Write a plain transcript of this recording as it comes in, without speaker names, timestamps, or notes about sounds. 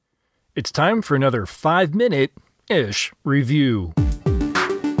It's time for another 5-minute-ish review.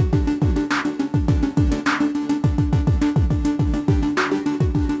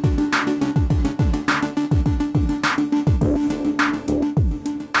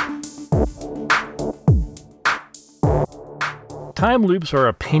 Time loops are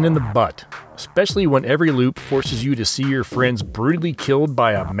a pain in the butt, especially when every loop forces you to see your friends brutally killed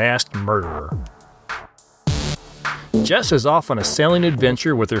by a masked murderer. Jess is off on a sailing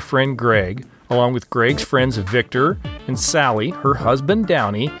adventure with her friend Greg, along with Greg's friends Victor and Sally, her husband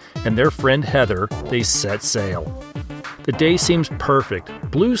Downey, and their friend Heather. They set sail. The day seems perfect,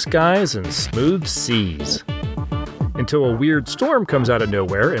 blue skies and smooth seas. Until a weird storm comes out of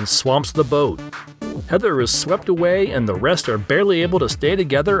nowhere and swamps the boat. Heather is swept away and the rest are barely able to stay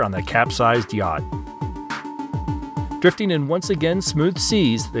together on the capsized yacht. Drifting in once again smooth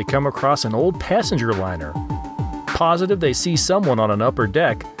seas, they come across an old passenger liner. Positive they see someone on an upper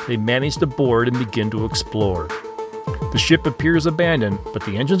deck, they manage to board and begin to explore. The ship appears abandoned, but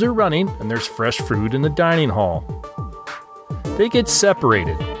the engines are running and there's fresh food in the dining hall. They get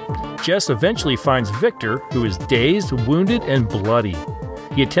separated. Jess eventually finds Victor, who is dazed, wounded, and bloody.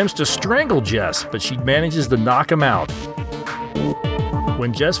 He attempts to strangle Jess, but she manages to knock him out.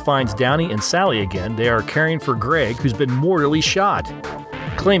 When Jess finds Downey and Sally again, they are caring for Greg, who's been mortally shot,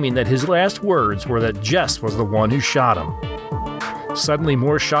 claiming that his last words were that Jess was the one who shot him. Suddenly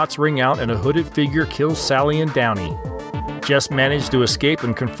more shots ring out and a hooded figure kills Sally and Downey. Jess manages to escape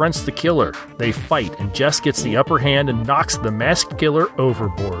and confronts the killer. They fight and Jess gets the upper hand and knocks the masked killer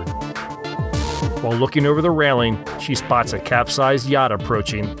overboard. While looking over the railing, she spots a capsized yacht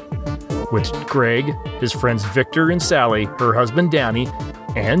approaching, with Greg, his friends Victor and Sally, her husband Downey,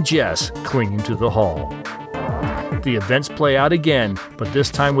 and Jess clinging to the hull. The events play out again, but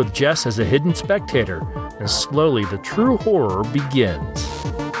this time with Jess as a hidden spectator, and slowly the true horror begins.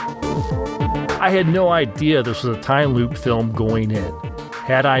 I had no idea this was a time loop film going in.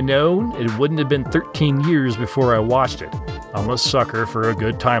 Had I known, it wouldn't have been 13 years before I watched it. I'm a sucker for a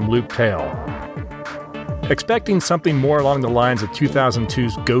good time loop tale. Expecting something more along the lines of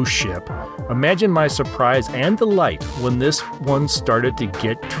 2002's Ghost Ship, imagine my surprise and delight when this one started to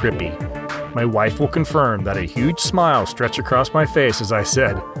get trippy. My wife will confirm that a huge smile stretched across my face as I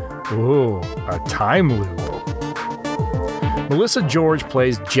said, "Ooh, a time loop." Melissa George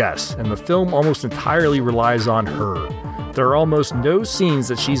plays Jess, and the film almost entirely relies on her. There are almost no scenes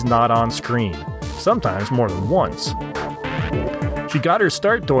that she's not on screen, sometimes more than once. She got her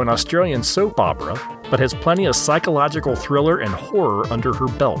start doing Australian soap opera, but has plenty of psychological thriller and horror under her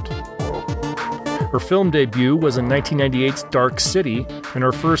belt. Her film debut was in 1998's Dark City, and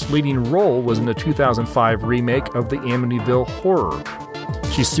her first leading role was in the 2005 remake of the Amityville Horror.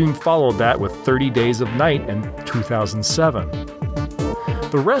 She soon followed that with 30 Days of Night in 2007.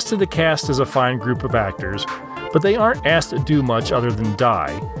 The rest of the cast is a fine group of actors, but they aren't asked to do much other than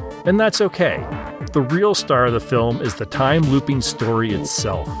die, and that's okay. The real star of the film is the time-looping story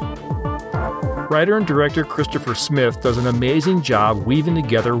itself. Writer and director Christopher Smith does an amazing job weaving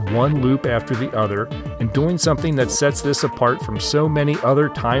together one loop after the other and doing something that sets this apart from so many other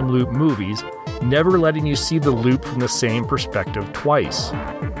time loop movies, never letting you see the loop from the same perspective twice.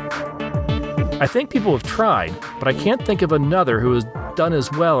 I think people have tried, but I can't think of another who has done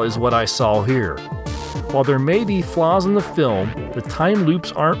as well as what I saw here. While there may be flaws in the film, the time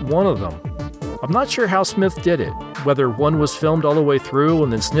loops aren't one of them. I'm not sure how Smith did it, whether one was filmed all the way through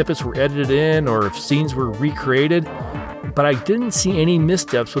and then snippets were edited in or if scenes were recreated, but I didn't see any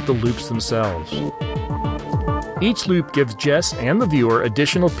missteps with the loops themselves. Each loop gives Jess and the viewer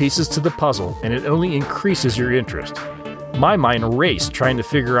additional pieces to the puzzle, and it only increases your interest. My mind raced trying to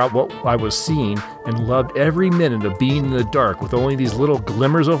figure out what I was seeing and loved every minute of being in the dark with only these little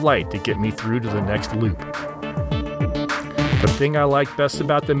glimmers of light to get me through to the next loop. The thing I liked best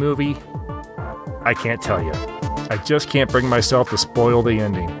about the movie? I can't tell you. I just can't bring myself to spoil the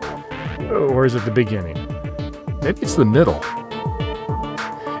ending. Or is it the beginning? Maybe it's the middle.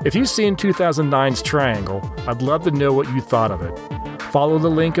 If you've seen 2009's Triangle, I'd love to know what you thought of it. Follow the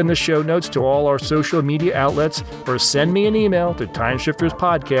link in the show notes to all our social media outlets or send me an email to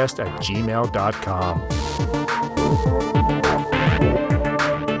timeshifterspodcast@gmail.com.